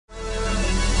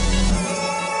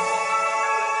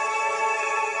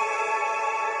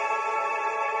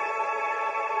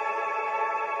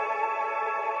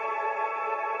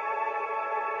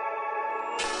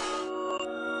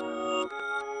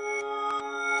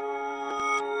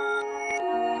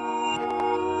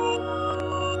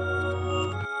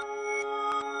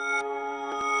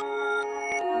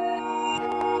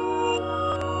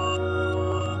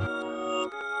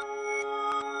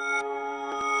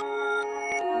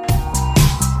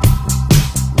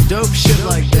Dope shit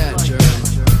like that, Jerry.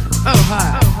 Oh,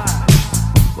 hi.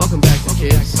 Welcome back to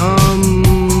kids.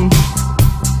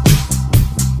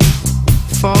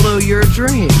 Follow your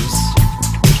dreams.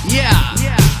 Yeah.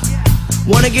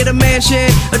 Wanna get a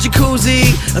mansion, a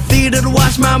jacuzzi, a theater to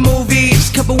watch my movies,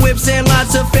 couple whips and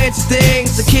lots of fancy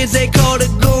things. The kids they call the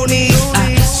Goonies.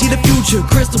 I see the future,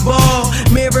 crystal ball,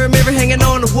 mirror hanging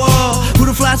on the wall. Who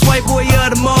the flyest white boy of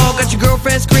the mall? Got your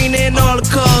girlfriend screening all the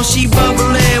calls. She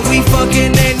bubbling, we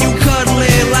fucking and you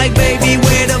cuddling. Like baby,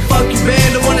 where the fuck you been?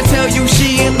 Don't wanna tell you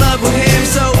she in love with him.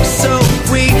 So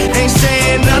we ain't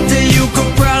saying nothing. You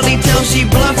could probably tell she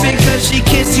bluffing, cause she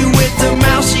kissed you with her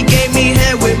mouth. She gave me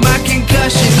head with my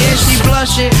concussion. Yeah, she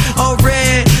blushing, all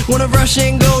red. Wanna rush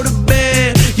and go to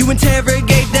bed. You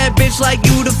interrogate that bitch like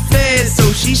you the Fed.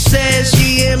 So she says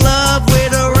she in love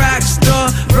with a rock star.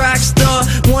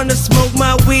 Wanna smoke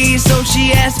my weed, so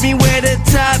she asked me where the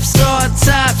tops are.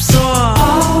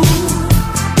 Oh,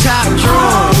 top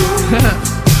drawer.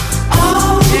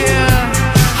 Oh, yeah.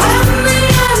 Honey,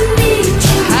 I need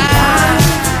you.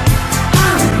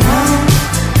 I'm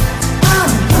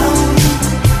home.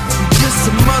 Just a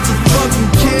motherfucking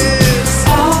kiss.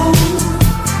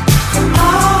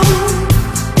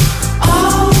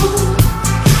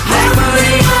 Make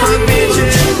money for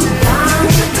bitches.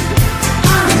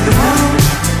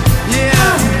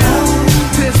 Yeah,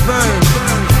 Pittsburgh.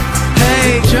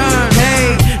 Hey, John,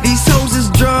 hey, these hoes is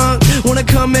drunk. Wanna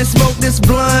come and smoke this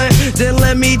blunt? Then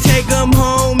let me take them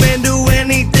home and do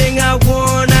anything I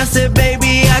want. I said,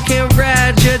 baby, I can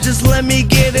ride ya. Just let me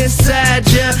get inside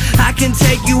ya. I can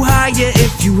take you higher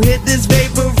if you hit this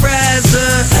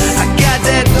vaporizer. I got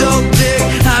that dope dick,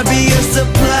 I'll be a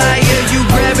supplier. You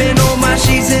grabbing on my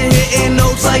sheets and hitting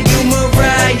notes like you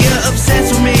Mariah.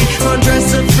 Obsessed with me,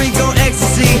 undress a freak on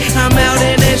ecstasy. I'm out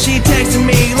and then she texting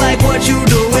me like, what you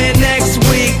doing next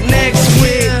week? Hear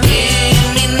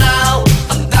me now,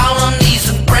 I'm down on knees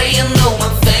and praying, though my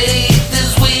faith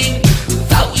is weak.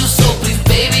 Without you, so please,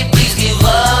 baby, please give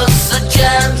us a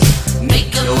chance. Yo,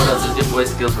 what up? It's your boy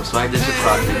Skills from Swag District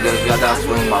Crossing. You guys got down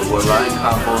swimming with my boy Ryan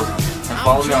Combos. And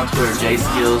follow me on Twitter,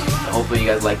 Jayskillszz. Hopefully you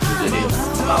guys like this video.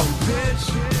 I'm out.